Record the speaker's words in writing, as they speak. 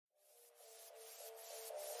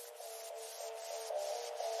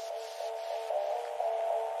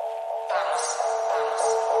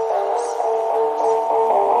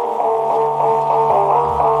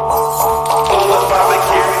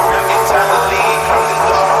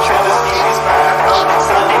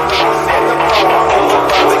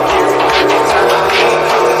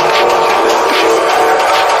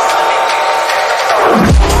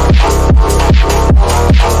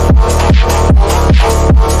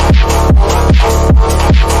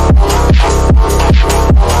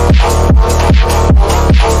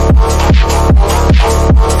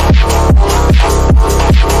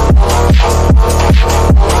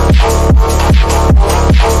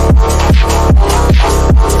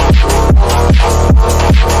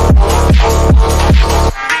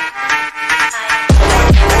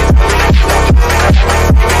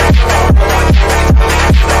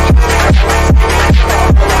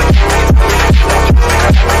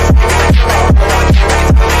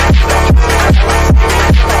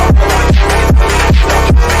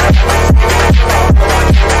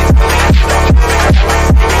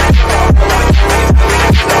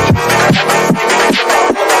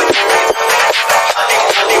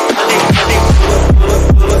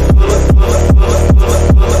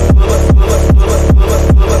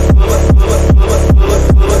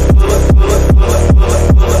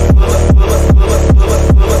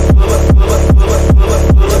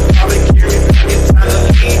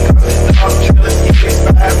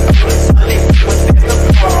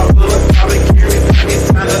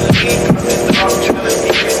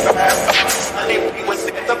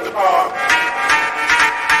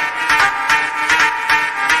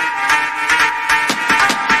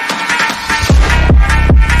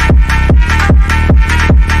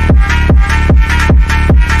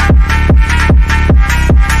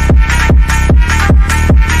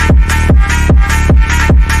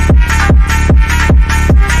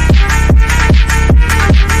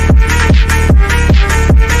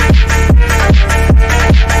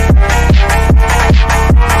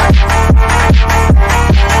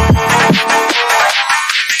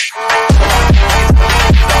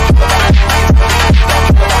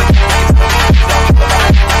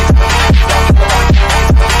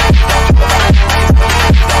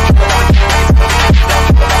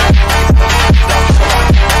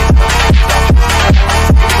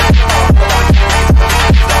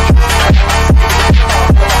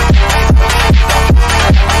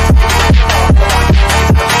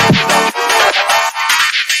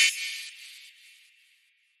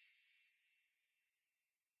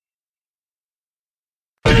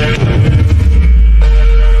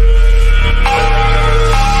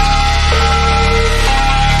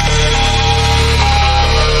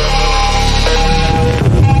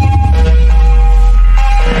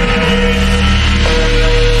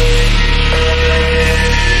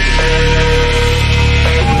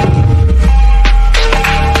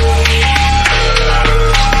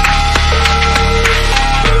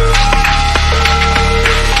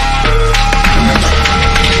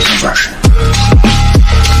version.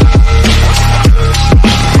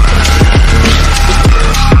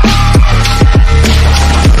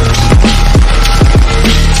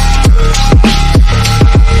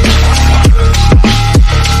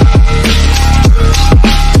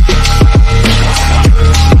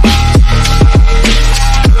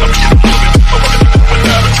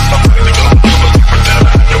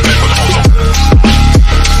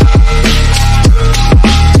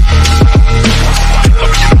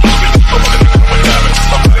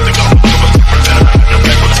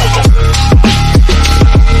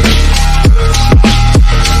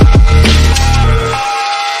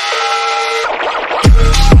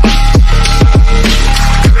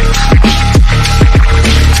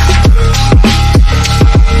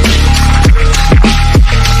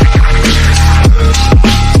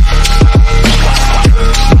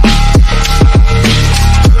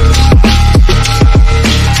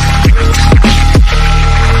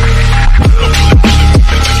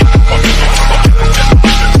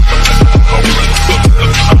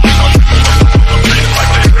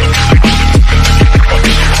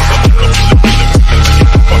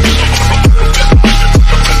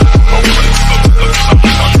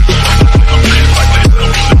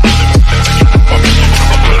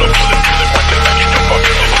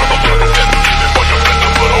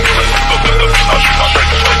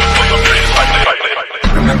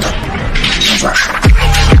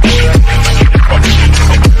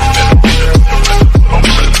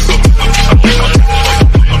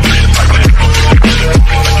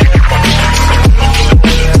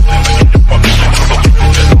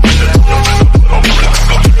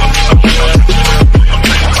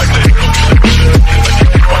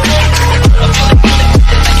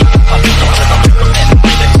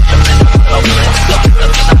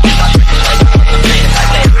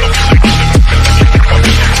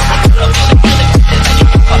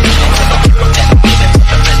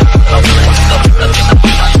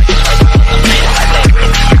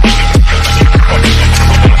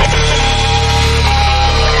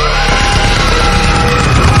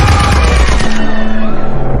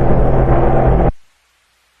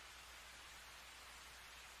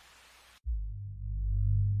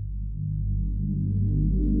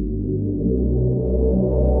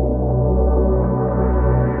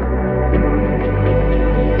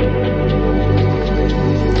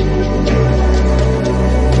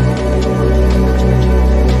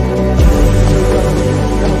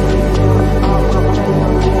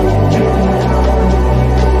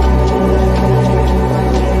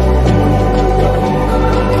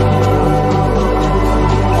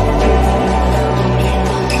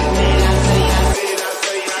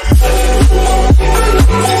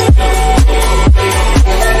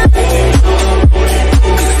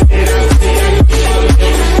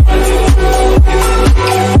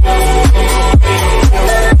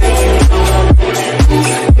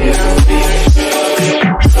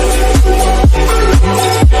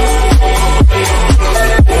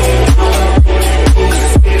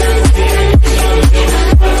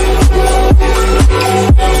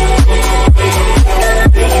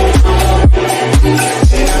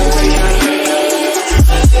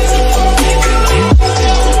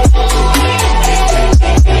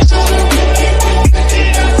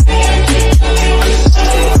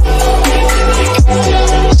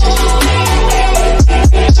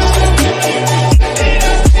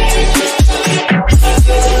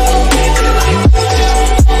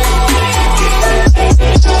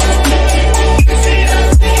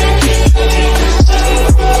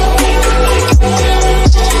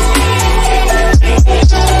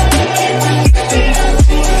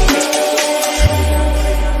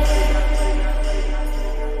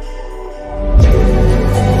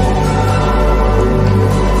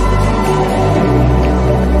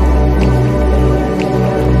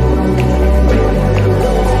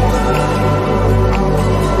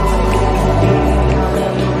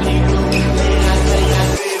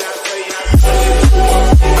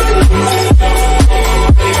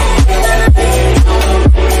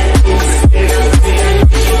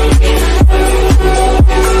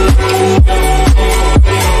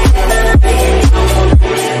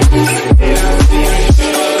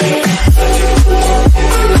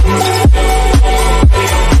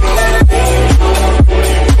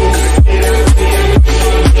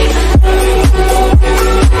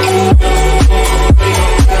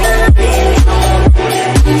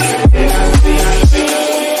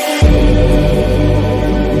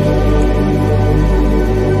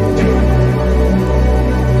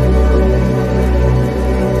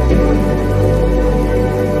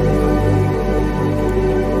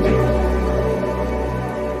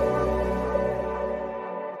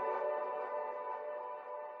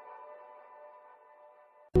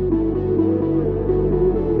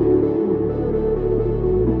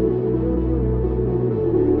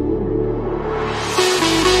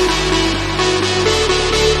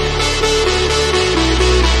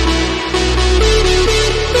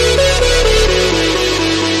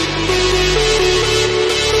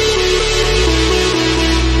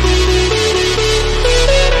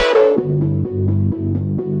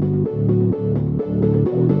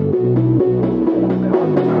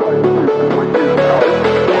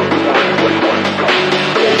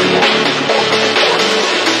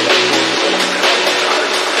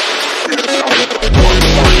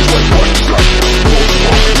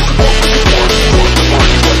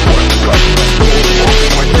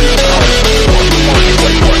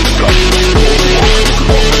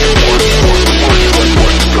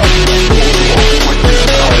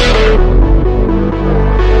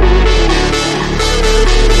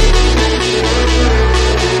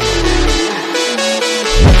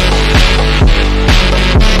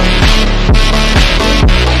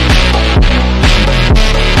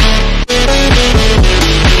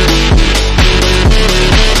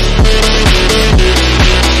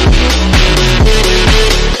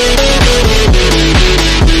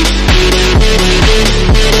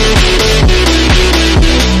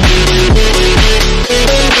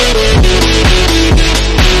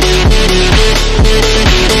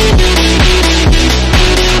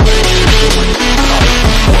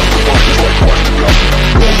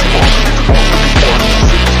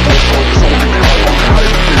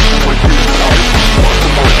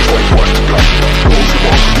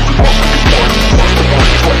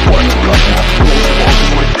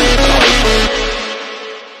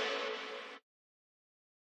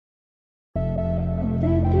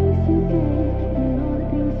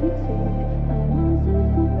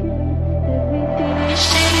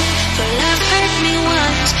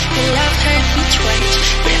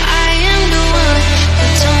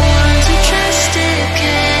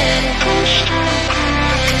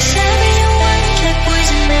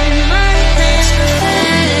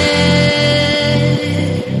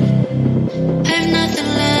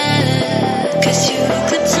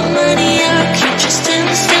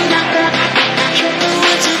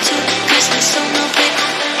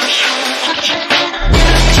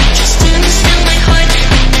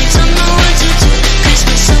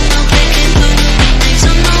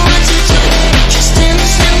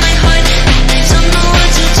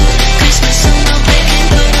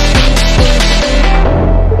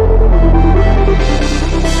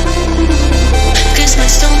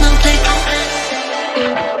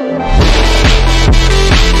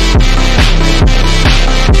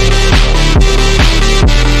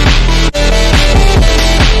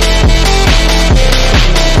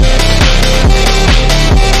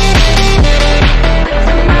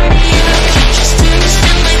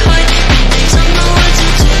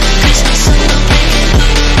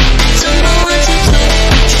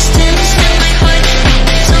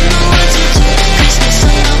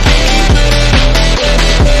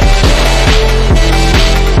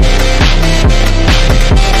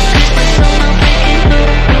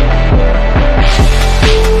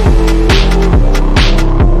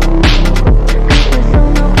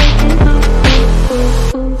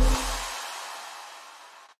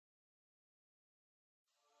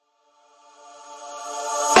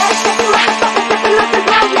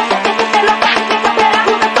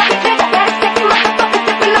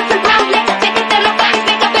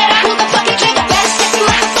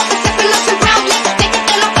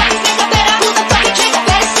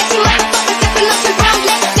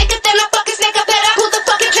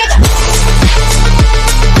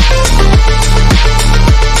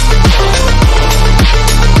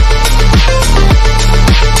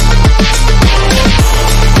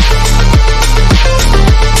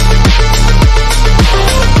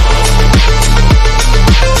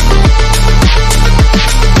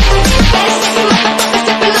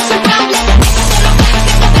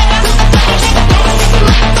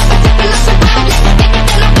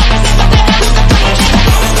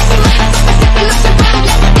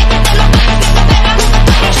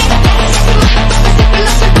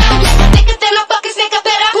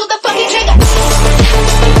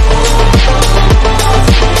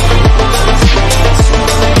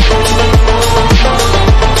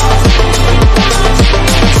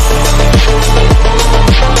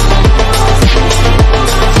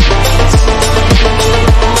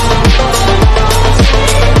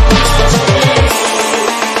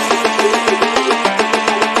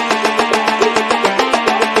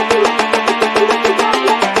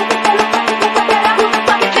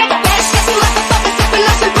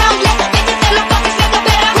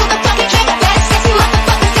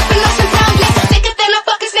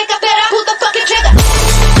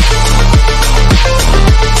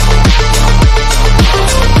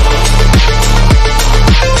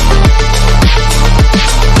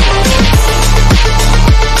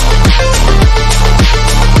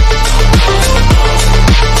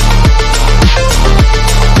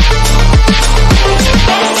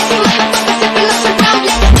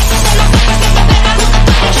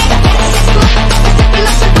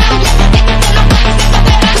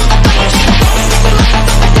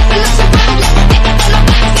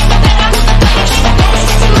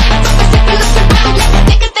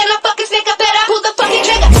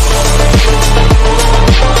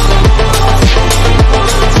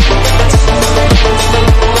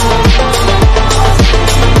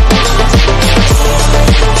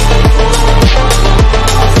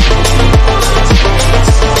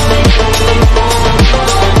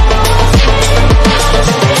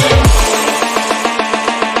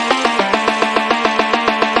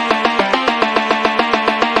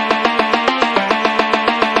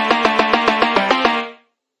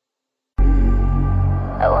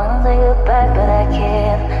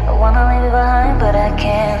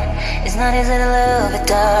 can. It's not easy to love it,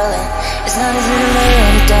 darling. It's not easy to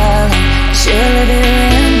love it, darling. I should live it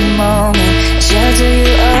in the moment. I shelter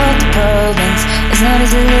you all the problems. It's not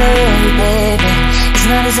easy to love you, baby. It's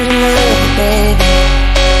not easy to love you, baby.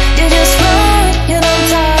 You just run, you don't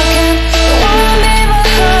talking. You want me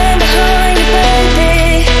behind you,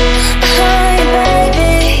 baby. Behind you,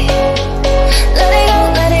 baby. Let it go,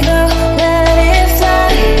 let it go, let it fly.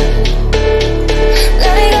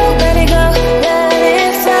 Let it go, let it go, let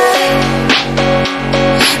it fly.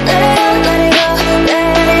 Let it go, let it go,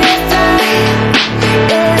 let it fly.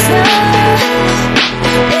 It's not, it's not,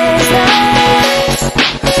 it's not, it's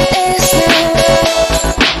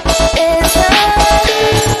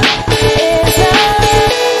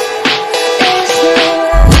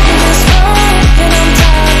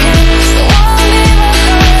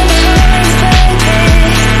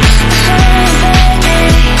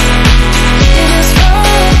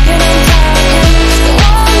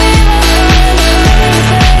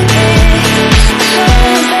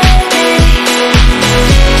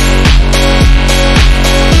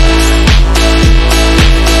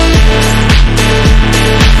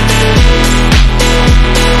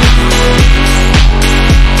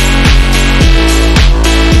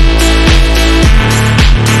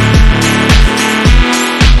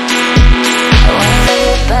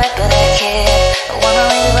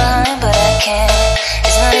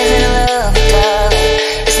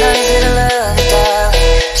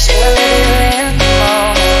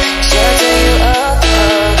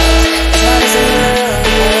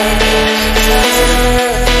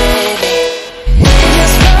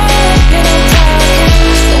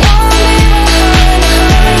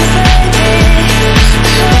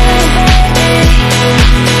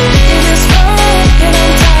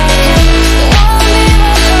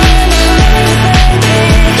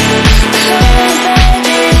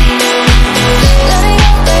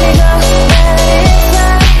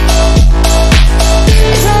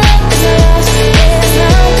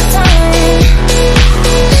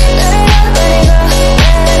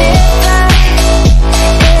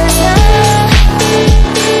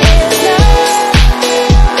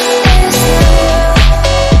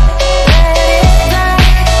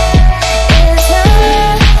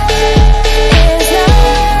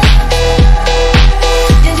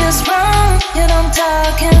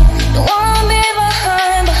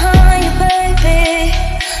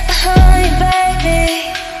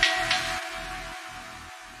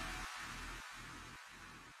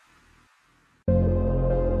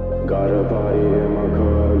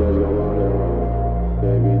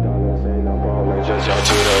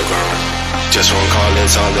Just one call,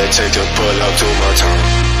 it's all it take to pull up to my town.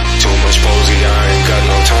 Too much posy, I ain't got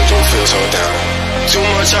no time to feel so down. Too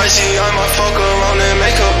much icy, I might fuck around and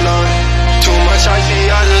make up line. Too much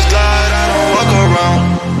icy, I just glide, I don't walk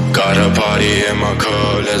around. Got a party in my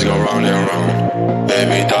cup, let's go round and round.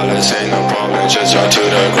 Baby dollars ain't no problem, just drop to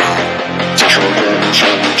the ground. Just one call,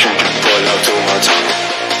 pull up to my town.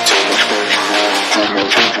 Too much posy,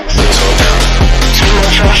 feel so down. Too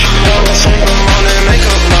much icy, I might fuck around and make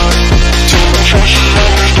up line. Too much icy, I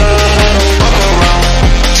just glide, I don't walk around.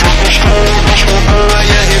 Too much cold,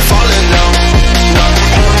 yeah, he falling down.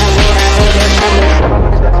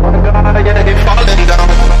 Yeah, they falling down.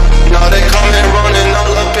 Now they coming running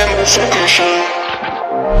all up in my second show.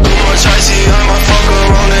 Too much icy, I might fuck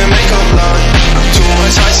around and make up line. Too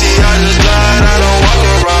much icy, I just glide, I don't walk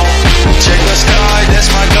around. Check the sky, that's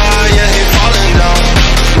my guy, yeah, he falling down.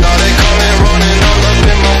 Now they coming running all up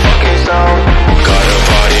in my fucking sound. Got a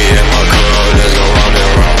party in my club, let's go round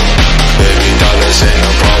and round. Baby dollars ain't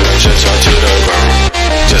no problem, just drop to the ground.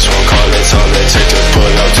 Just one call, it's all it take to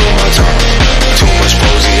pull up to my town. Too much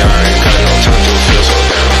posy, I ain't got no time to feel so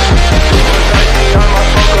down. Too much icy, I might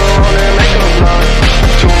fuck around and make up line.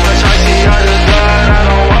 Too much icy, I just glide, I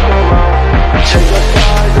don't walk around. Check the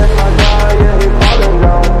sky, that's my guy, yeah, he falling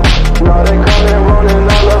down. Now they coming running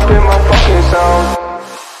all up in my fucking sound.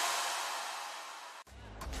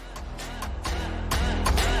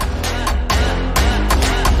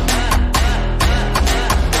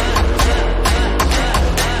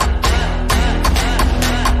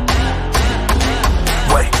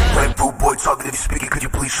 Talking if you speaking, could you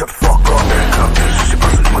please shut the fuck up? Come get this shit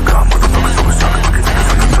bustin' in my gun, motherfuckers always talking, you can take it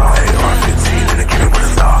from the top. AR-15 and they kill me with a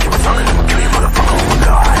stock. If I'm talking, I'ma kill you, motherfucker, oh my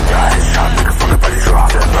god. Got a headshot, nigga, fuck everybody drop.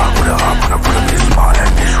 That lock with a up, when I put up in the spot. That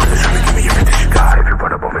bitch really trying to give me everything she got. If you run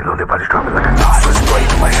up on me, little everybody's dropping like a knot. Switch blade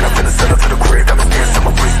in my hand, I'm finna send up to the crib. I'm stairs, I'ma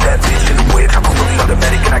breeze that bitch in the whip. I'm fully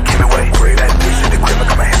automatic and I give it away. Grab that bitch in the crib, I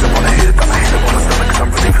got my hands up on the hip. Got my hands up on the stomach, cause I'm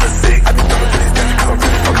really feeling sick. I be throwing to these dancing, cause I'm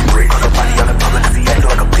really fucking brick. Cause somebody on the public, cause he acting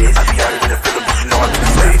like a bitch. I be out here in the Philippines. I can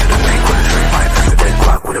say to the thing, put a dream, I ain't fixing it.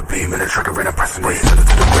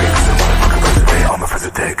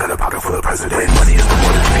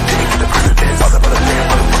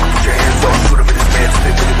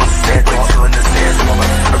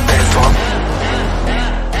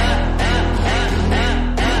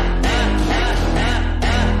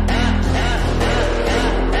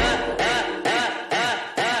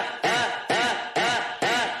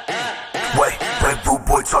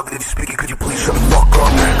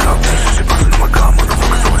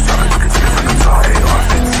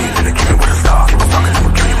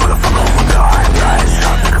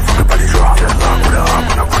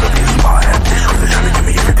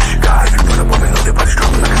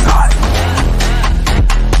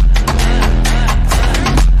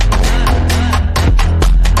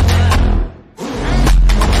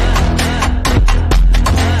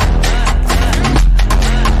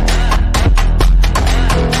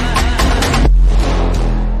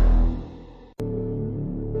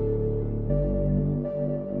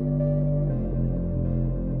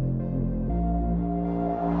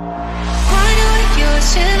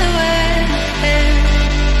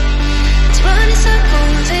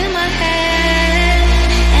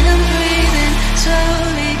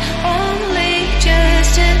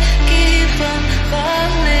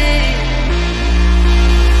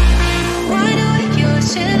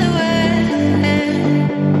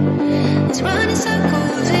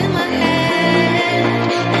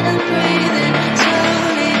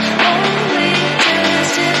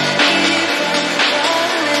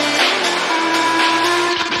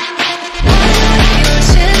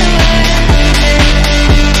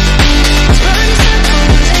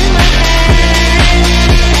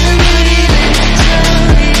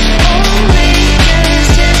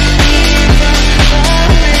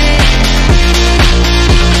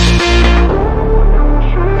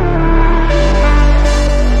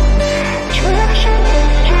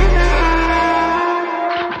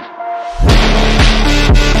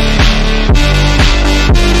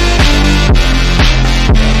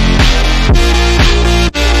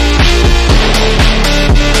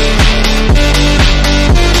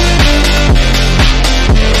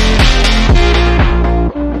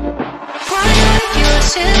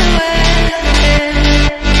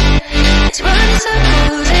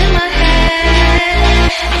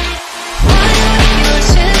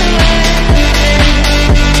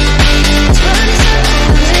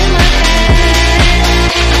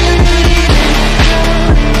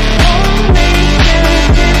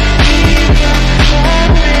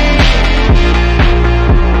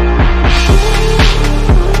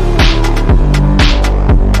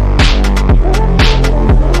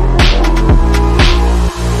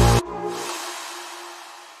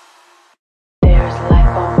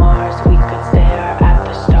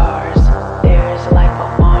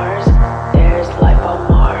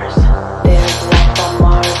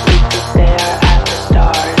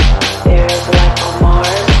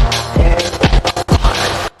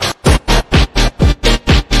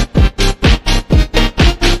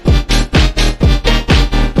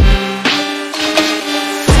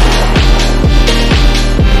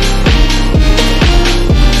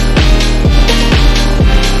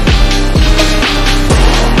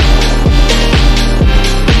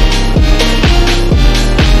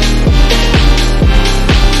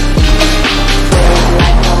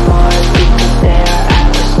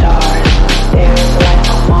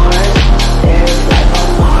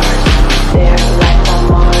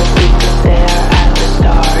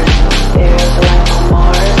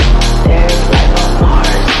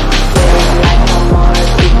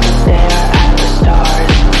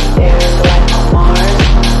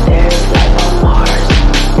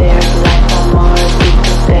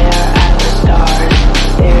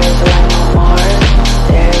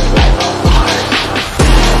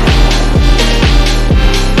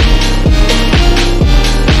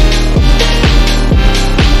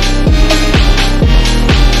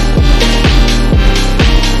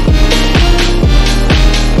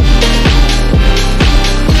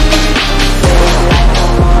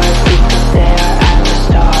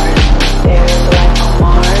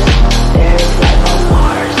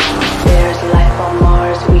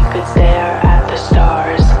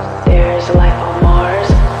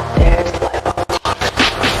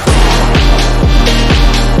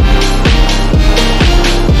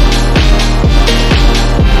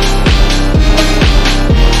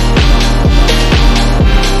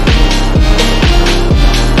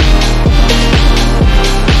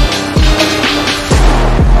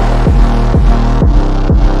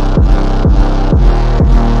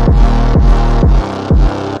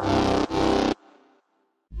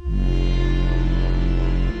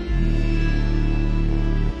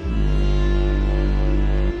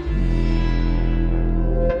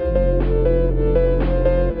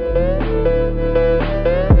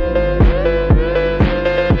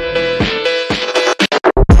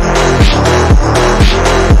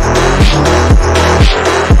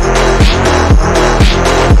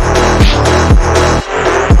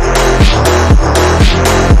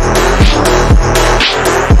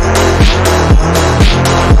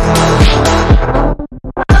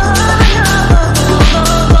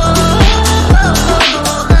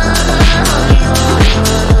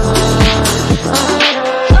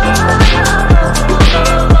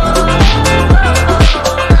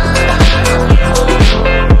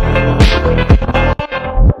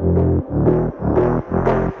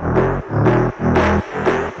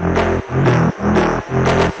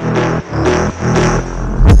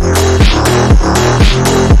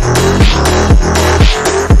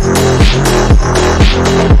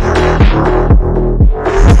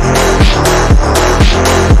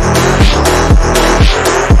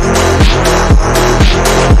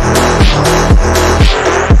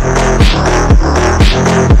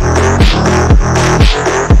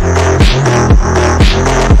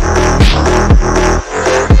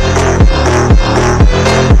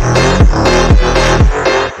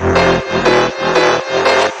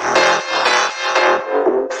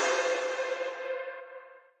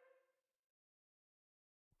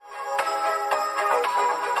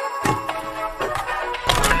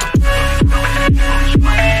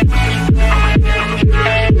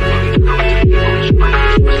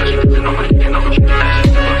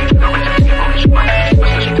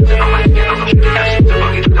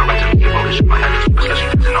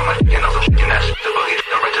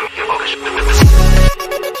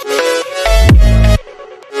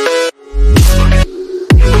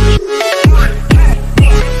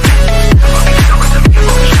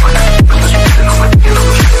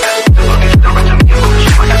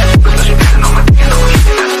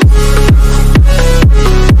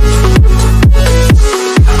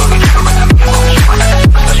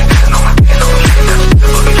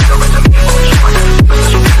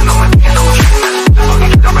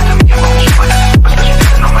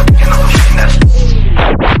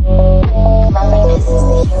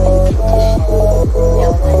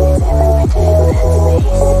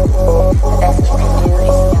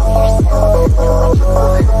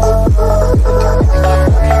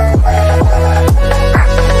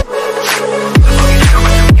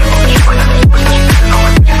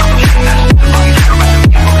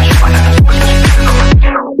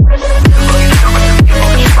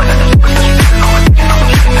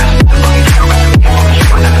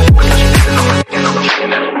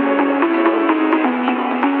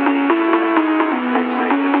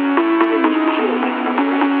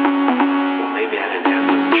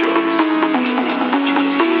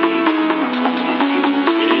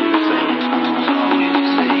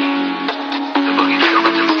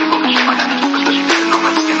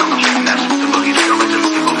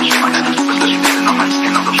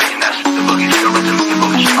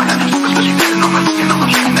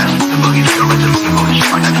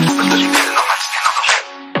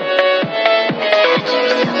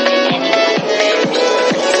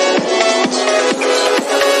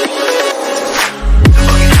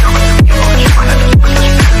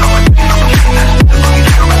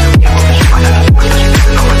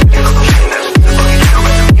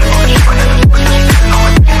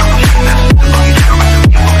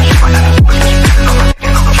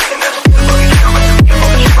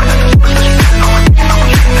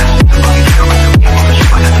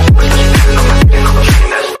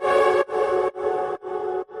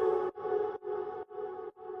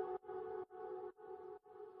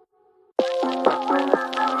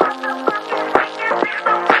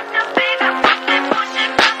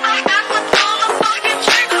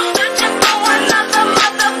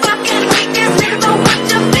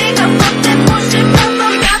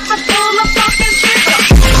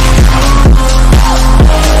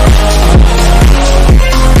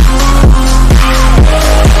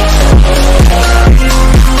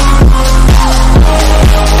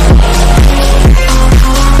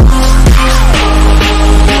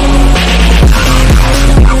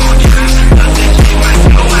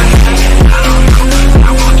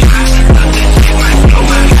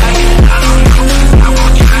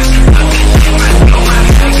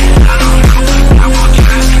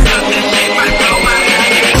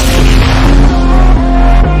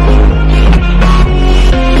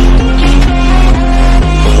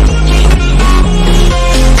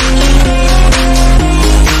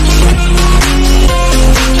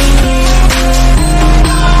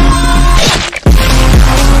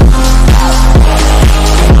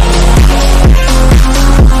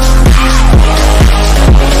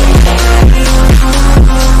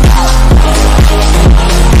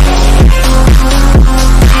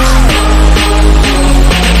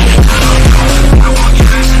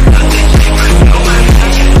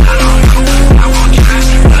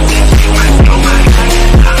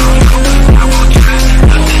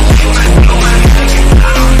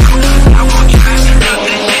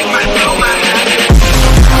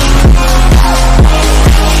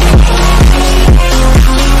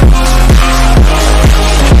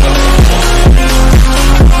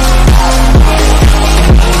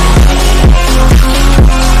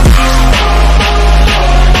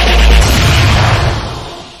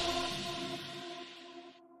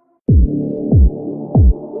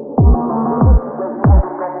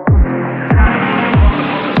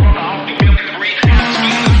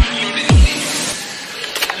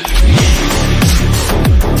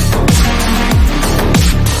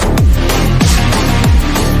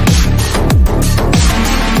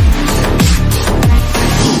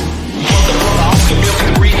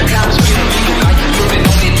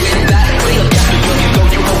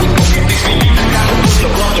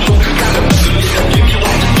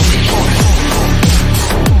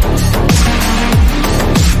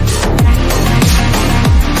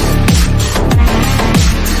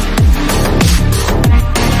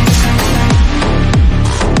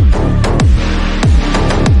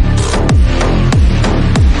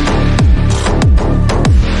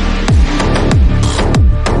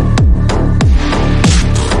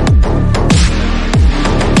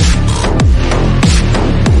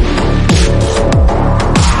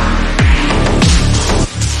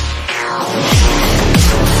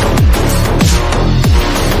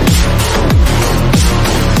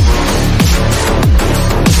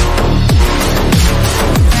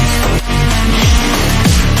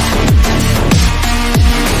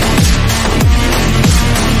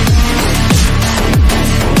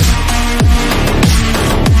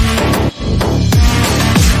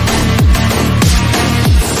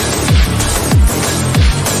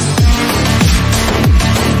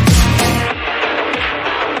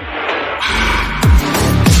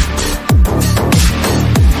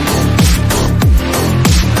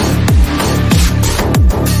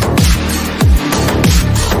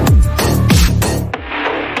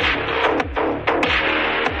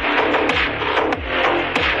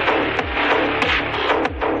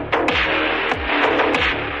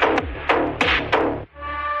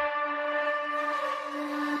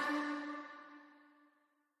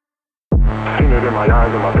 Seen it in my eyes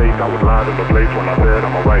and my face, I was live in the place when I said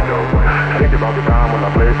I'm alright though. Think about the time when I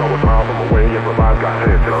played, I was miles from away, improvised, got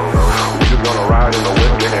head slow. We just gonna ride in the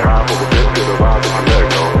wind, getting high for the bit, till the ride in my leg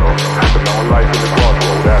go. But now my life in the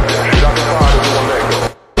crossroad, that's it. Shit, I can ride into one leg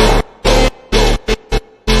go.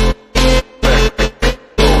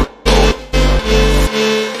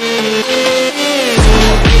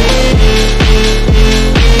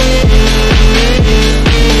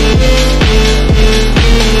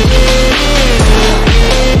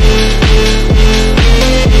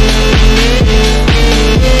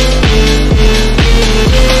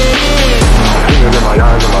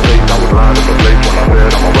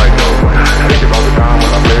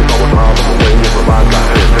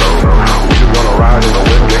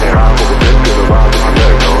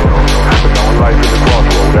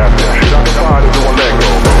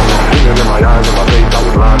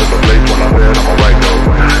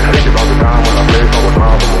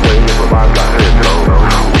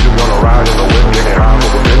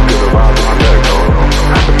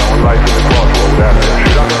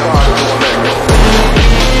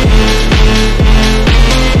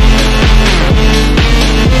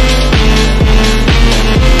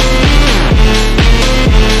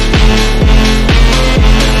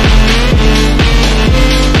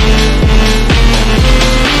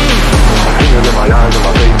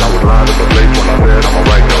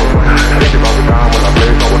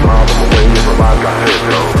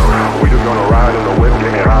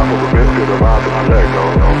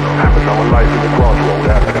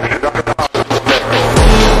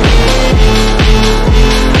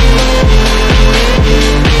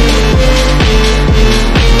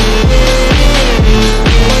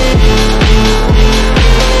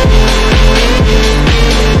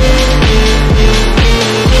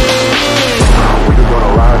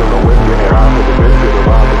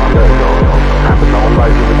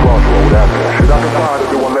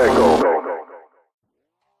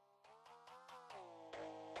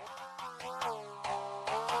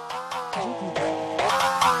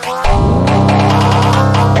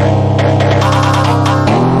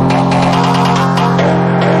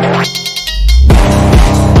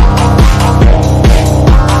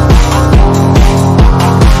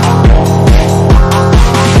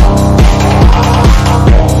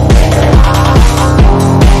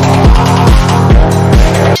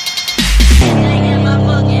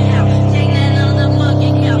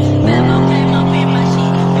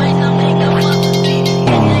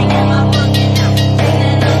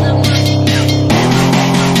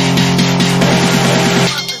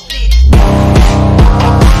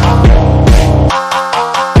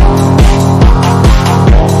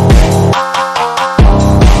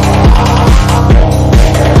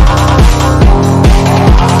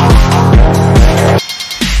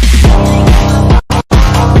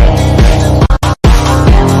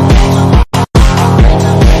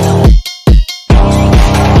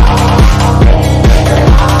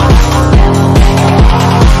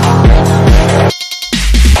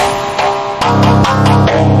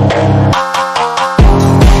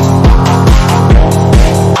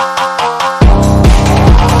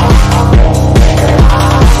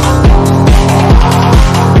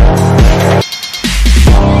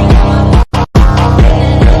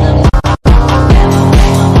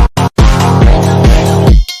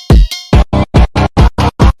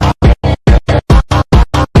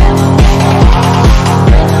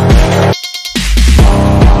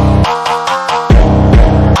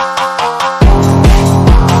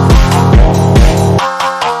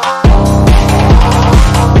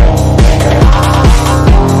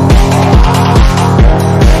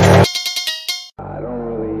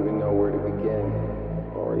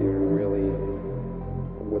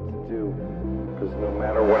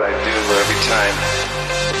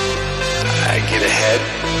 get ahead,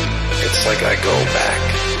 it's like I go back.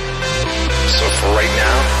 So for right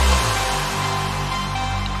now,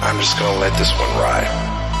 I'm just gonna let this one ride.